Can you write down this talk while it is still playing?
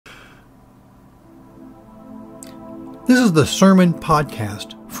This is the Sermon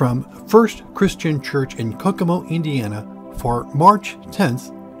Podcast from First Christian Church in Kokomo, Indiana for March 10th,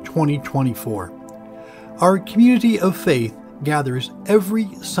 2024. Our community of faith gathers every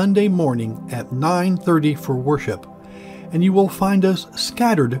Sunday morning at 9:30 for worship, and you will find us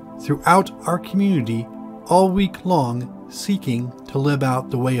scattered throughout our community all week long seeking to live out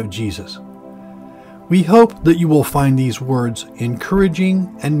the way of Jesus. We hope that you will find these words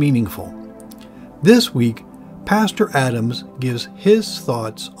encouraging and meaningful. This week, Pastor Adams gives his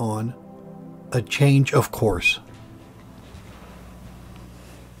thoughts on a change of course.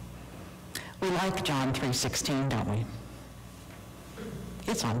 We like John 3:16, don't we?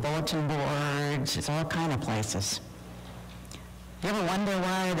 It's on bulletin boards, it's all kind of places. You ever wonder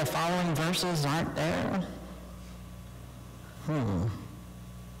why the following verses aren't there?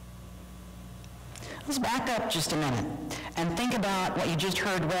 Let's back up just a minute and think about what you just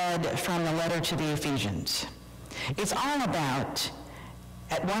heard read from the letter to the Ephesians. It's all about,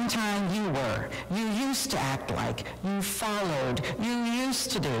 at one time you used to act like, you followed, you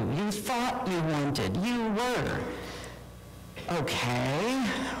used to do, you thought you wanted, you were. Okay.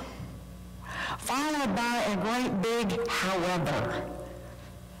 Followed by a great big however.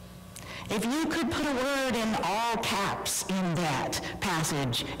 If you could put a word in all caps in that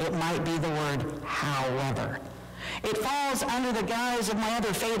passage, it might be the word however. It falls under the guise of my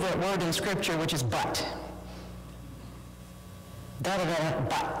other favorite word in Scripture, which is but.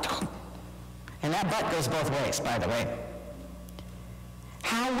 But. And that but goes both ways, by the way.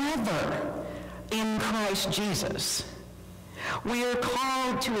 However, in Christ Jesus, we are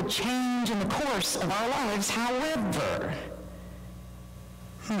called to a change in the course of our lives. However,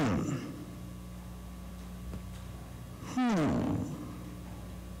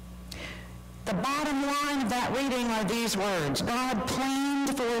 The bottom line of that reading are these words. God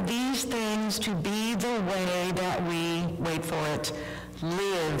planned for these things to be the way that we, wait for it,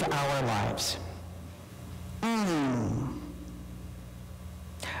 live our lives.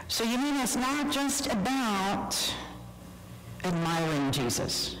 So you mean it's not just about admiring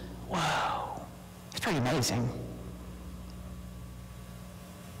Jesus? Whoa, it's pretty amazing.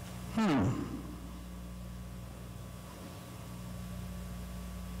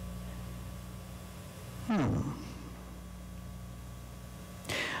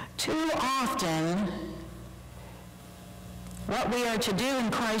 Too often, what we are to do in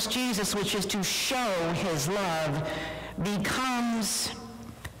Christ Jesus, which is to show his love, becomes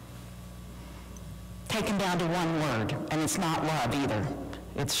taken down to one word, and it's not love either.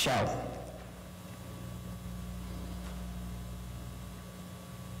 It's show.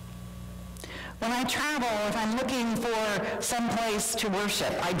 When I travel, if I'm looking for some place to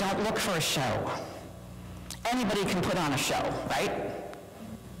worship, I don't look for a show. Anybody can put on a show, right?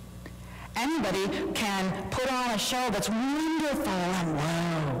 Anybody can put on a show that's wonderful and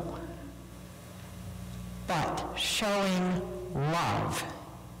wow. But showing love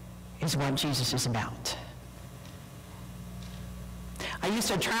is what Jesus is about. I used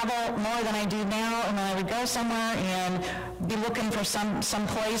to travel more than I do now, and when I would go somewhere and be looking for some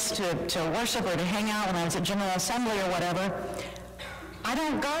place to worship or to hang out when I was at General Assembly or whatever, I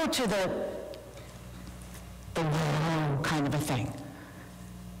don't go to the whoa kind of a thing.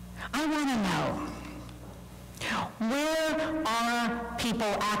 I want to know, where are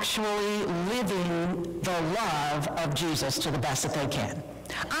people actually living the love of Jesus to the best that they can?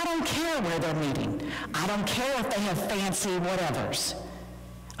 I don't care where they're meeting. I don't care if they have fancy whatevers.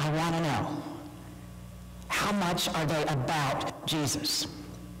 I want to know, how much are they about Jesus?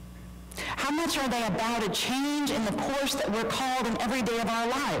 How much are they about a change in the course that we're called in every day of our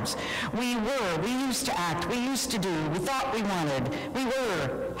lives? We used to act, we used to do, we thought we wanted, we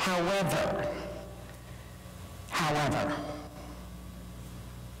were, however.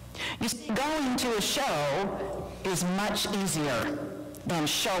 You see, going to a show is much easier than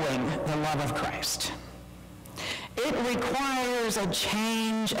showing the love of Christ. It requires a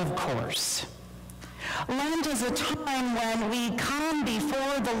change of course. Lent is a time when we come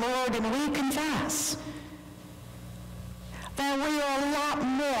before the Lord and we confess that we are a lot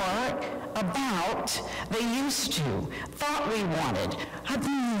more about than used to, thought we wanted.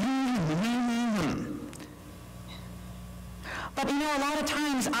 But you know, a lot of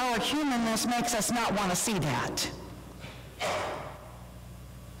times our humanness makes us not want to see that.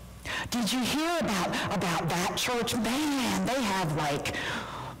 Did you hear about that church? Man, they have like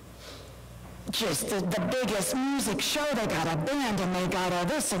just the biggest music show. They got a band and they got a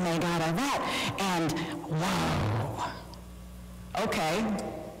this and they got a that. And whoa. Okay.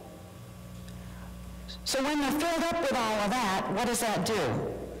 So when they're filled up with all of that, what does that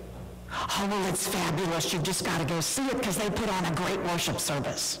do? Oh, well, it's fabulous. You've just got to go see it because they put on a great worship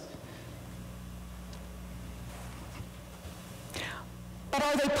service. But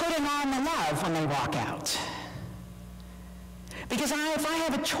are they putting on the love when they walk out? Because if I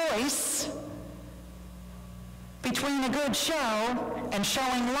have a choice between a good show and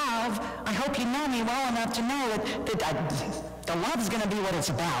showing love, I hope you know me well enough to know that the love is going to be what it's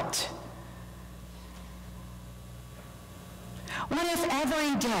about. What if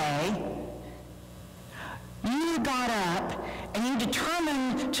every day you got up and you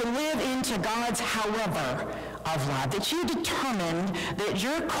determined to live into God's however of love, that you determined that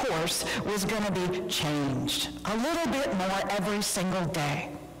your course was going to be changed a little bit more every single day?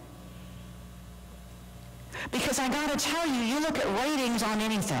 Because I got to tell you, you look at ratings on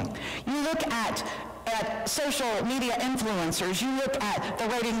anything. You look at social media influencers. You look at the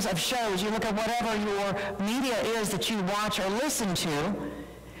ratings of shows. You look at whatever your media is that you watch or listen to,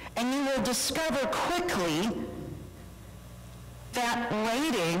 and you will discover quickly that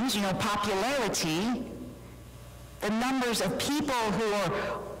ratings, popularity, the numbers of people who are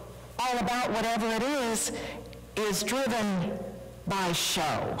all about whatever it is driven by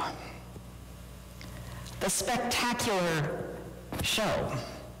show. The spectacular show.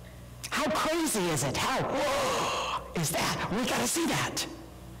 How crazy is it? How is that? We got to see that.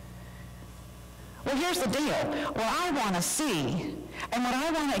 Well, here's the deal. What I want to see and what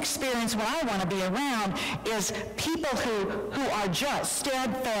I want to experience, what I want to be around is people who are just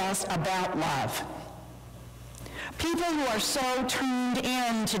steadfast about love. People who are so tuned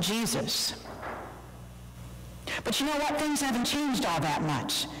in to Jesus. But you know what? Things haven't changed all that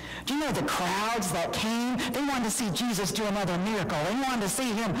much. Do you know the crowds that came? They wanted to see Jesus do another miracle. They wanted to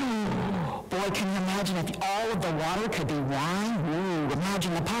see him. Boy, can you imagine if all of the water could be wine? Ooh,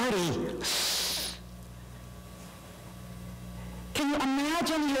 imagine the party. Can you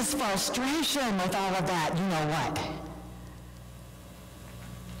imagine his frustration with all of that? You know what?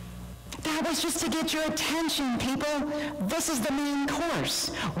 That was just to get your attention, people. This is the main course.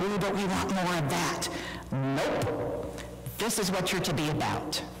 Ooh, but we want more of that. Nope. This is what you're to be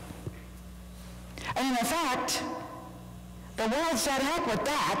about. And in fact, the world said, heck with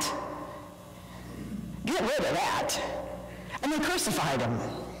that. Get rid of that. And they crucified him.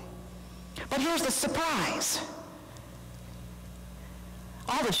 But here's the surprise.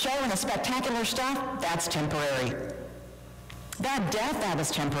 All the show and the spectacular stuff, that's temporary. That death, that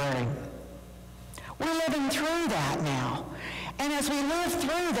was temporary. We're living through that now. And as we live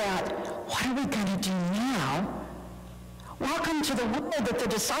through that, what are we going to do now? Welcome to the world that the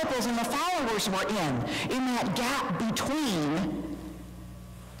disciples and the followers were in that gap between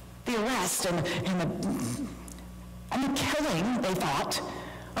the arrest and the killing, they thought,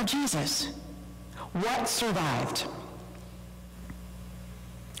 of Jesus. What survived?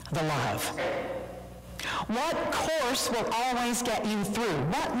 The love. What course will always get you through?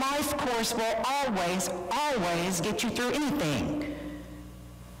 What life course will always get you through anything?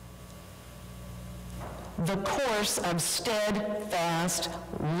 The course of steadfast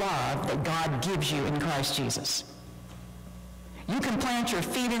love that God gives you in Christ Jesus. You can plant your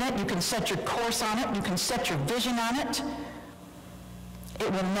feet in it. You can set your course on it. You can set your vision on it.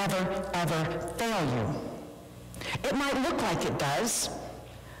 It will never, ever fail you. It might look like it does,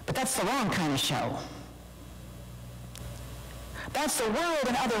 but that's the wrong kind of show. That's the world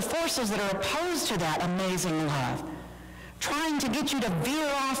and other forces that are opposed to that amazing love, trying to get you to veer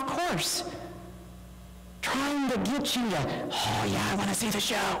off course, trying to get you to, oh yeah, I want to see the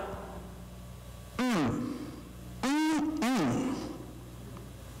show.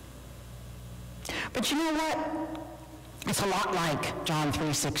 But you know what? It's a lot like John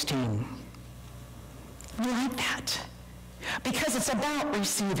 3:16. We like that. Because it's about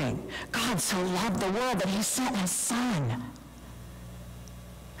receiving. God so loved the world that he sent his Son,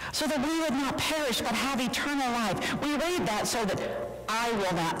 so that we would not perish but have eternal life. We read that so that I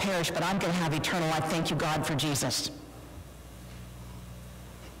will not perish, but I'm going to have eternal life. Thank you, God, for Jesus.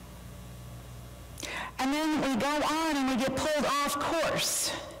 And then we go on and we get pulled off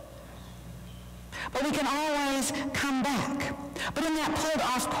course. But we can always come back. But in that pulled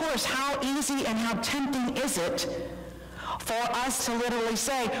off course, how easy and how tempting is it for us to literally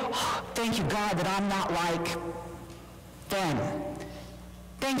say, oh, thank you, God, that I'm not like them.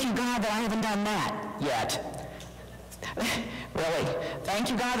 Thank you, God, that I haven't done that yet. Really. Thank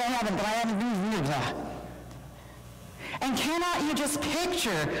you, God, that I haven't that. And cannot you just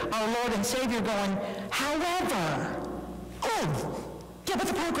picture our Lord and Savior going, however, get with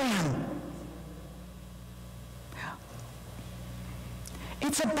the program.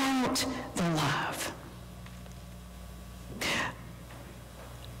 It's about the love.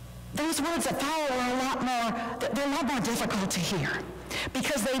 those words that follow are they're a lot more difficult to hear,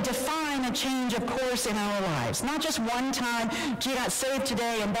 because they define a change of course in our lives. Not just one time, gee, I got saved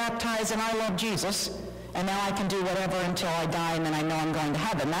today and baptized and I love Jesus, and now I can do whatever until I die and then I know I'm going to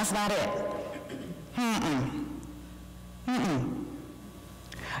heaven. That's not it.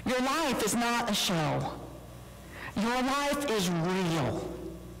 Your life is not a show. Your life is real.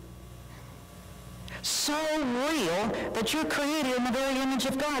 So real that you're created in the very image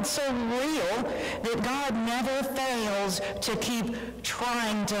of God. So real that God never fails to keep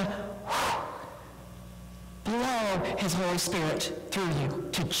trying to blow his Holy Spirit through you,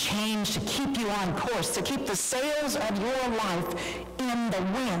 to change, to keep you on course, to keep the sails of your life in the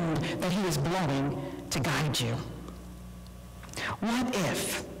wind that he is blowing to guide you. What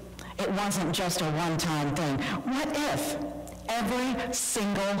if it wasn't just a one-time thing? What if every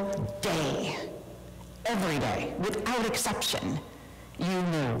single day, every day, without exception, you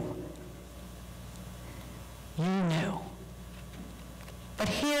knew? You knew. But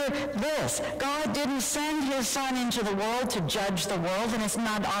hear this, God didn't send his Son into the world to judge the world, and it's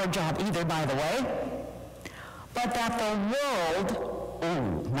not our job either, by the way, but that the world,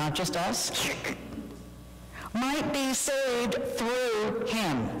 not just us, might be saved through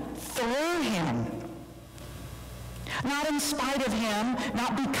him. Through him. Not in spite of him,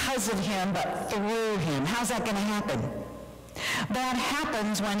 not because of him, but through him. How's that going to happen? That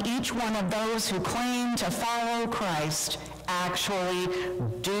happens when each one of those who claim to follow Christ actually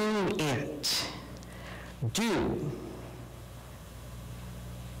do it. Do.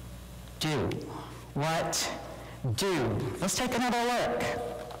 What? Do. Let's take another look.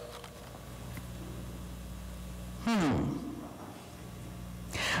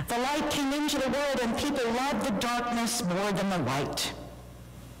 The light came into the world, and people loved the darkness more than the light.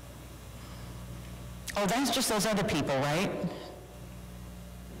 Oh, that's just those other people, right?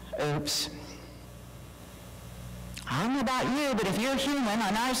 Oops. I don't know about you, but if you're human,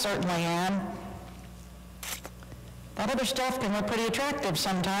 and I certainly am, that other stuff can look pretty attractive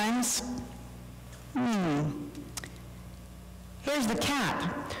sometimes. Here's the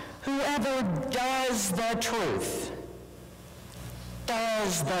cap. Whoever does the truth,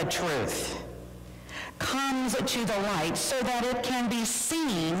 comes to the light so that it can be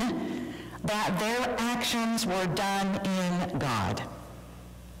seen that their actions were done in God.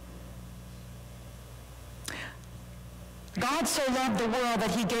 God so loved the world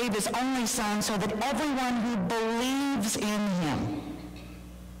that he gave his only Son so that everyone who believes in him.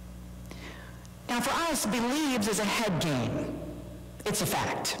 Now for us, believes is a head game. It's a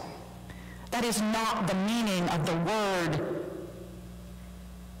fact. That is not the meaning of the word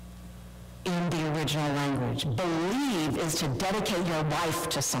in the original language. Believe is to dedicate your life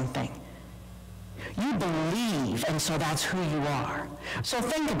to something. You believe, and so that's who you are. So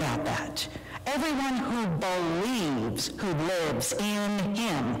think about that. Everyone who believes, who lives in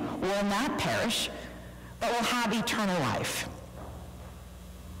him, will not perish, but will have eternal life.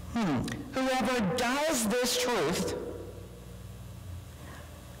 Whoever does this truth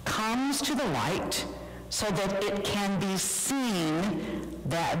comes to the light so that it can be seen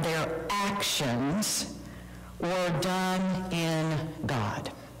that their actions were done in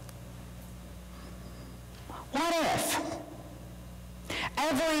God. What if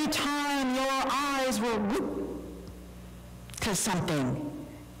every time your eyes were to something,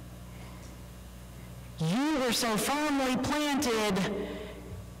 you were so firmly planted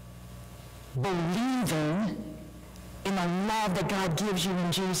believing in the love that God gives you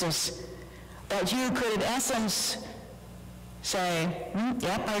in Jesus that you could, in essence, say,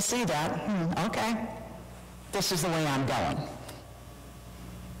 yep, I see that. Okay. This is the way I'm going.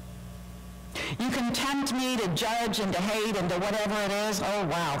 You can tempt me to judge and to hate and to whatever it is. Oh,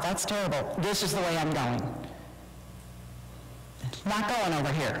 wow, that's terrible. This is the way I'm going. Not going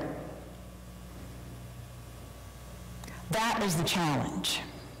over here. That is the challenge.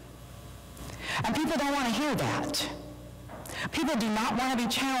 And people don't want to hear that. People do not want to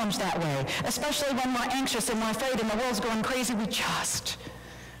be challenged that way, especially when we're anxious and we're afraid and the world's going crazy. We just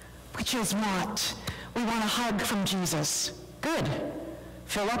want a hug from Jesus. Good.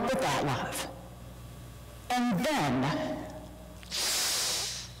 Fill up with that love. And then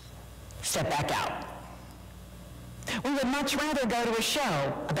step back out. We would much rather go to a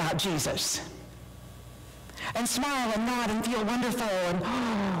show about Jesus and smile and nod and feel wonderful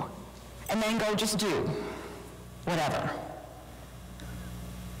and then go just do whatever.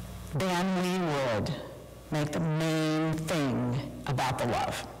 Then we would make the main thing about the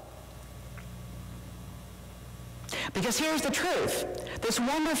love. Because here's the truth. This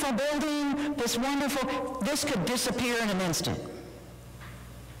wonderful building, this could disappear in an instant.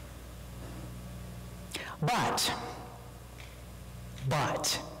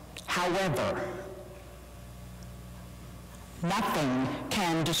 However, nothing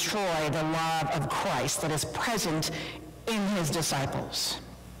can destroy the love of Christ that is present in his disciples.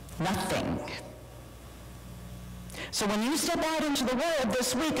 Nothing. So when you step out into the world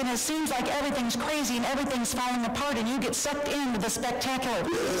this week and it seems like everything's crazy and everything's falling apart and you get sucked into the spectacular,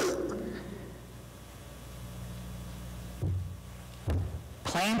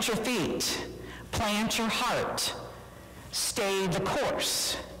 plant your feet, plant your heart, stay the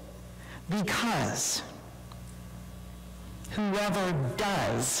course, because whoever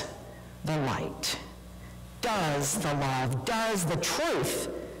does the light, does the love, does the truth,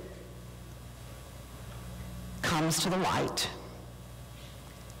 comes to the light,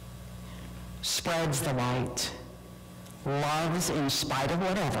 spreads the light, loves in spite of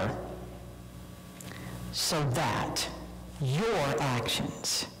whatever, so that your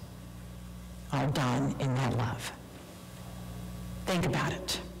actions are done in that love. Think about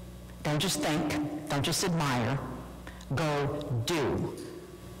it. Don't just think, don't just admire, go do.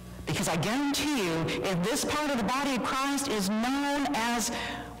 Because I guarantee you, if this part of the body of Christ is known as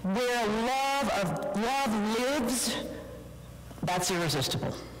where love lives, that's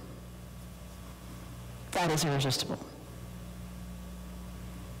irresistible. That is irresistible.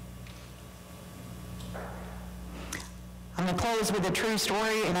 I'm going to close with a true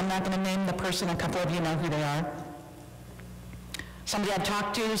story, and I'm not going to name the person. A couple of you know who they are. Somebody I've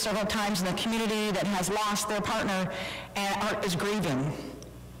talked to several times in the community that has lost their partner and is grieving.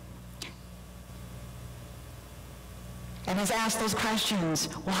 And has asked those questions,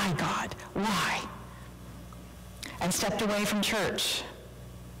 why, God? Why? And stepped away from church,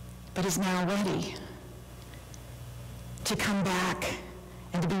 but is now ready to come back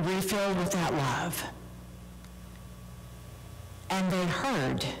and to be refilled with that love. And they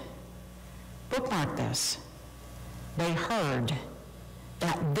heard, bookmark this, they heard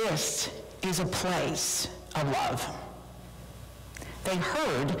that this is a place of love. They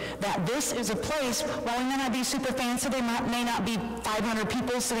heard that this is a place, well, it may not be super fancy, there may not be 500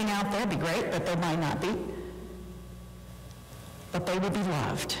 people sitting out there, it'd be great, but there might not be. But they would be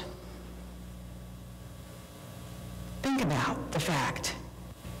loved. Think about the fact.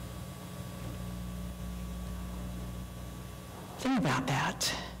 Think about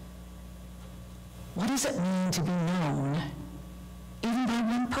that. What does it mean to be known, even by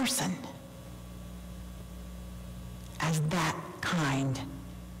one person, as that kind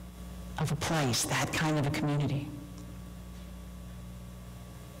of a place, that kind of a community?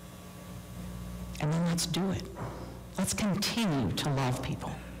 And then let's do it. Let's continue to love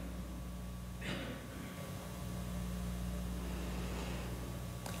people.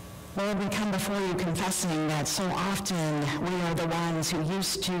 Lord, we come before you confessing that so often we are the ones who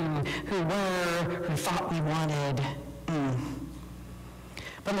used to, who were, who thought we wanted.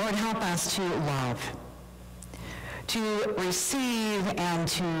 But Lord, help us to love, to receive and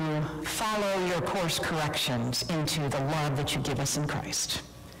to follow your course corrections into the love that you give us in Christ,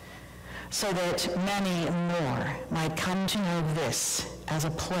 so that many more might come to know this as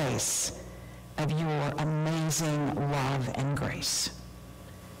a place of your amazing love and grace.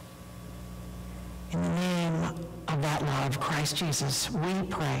 In the name of that love, Christ Jesus, we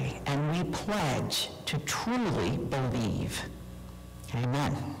pray and we pledge to truly believe.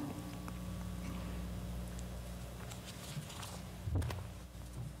 Amen.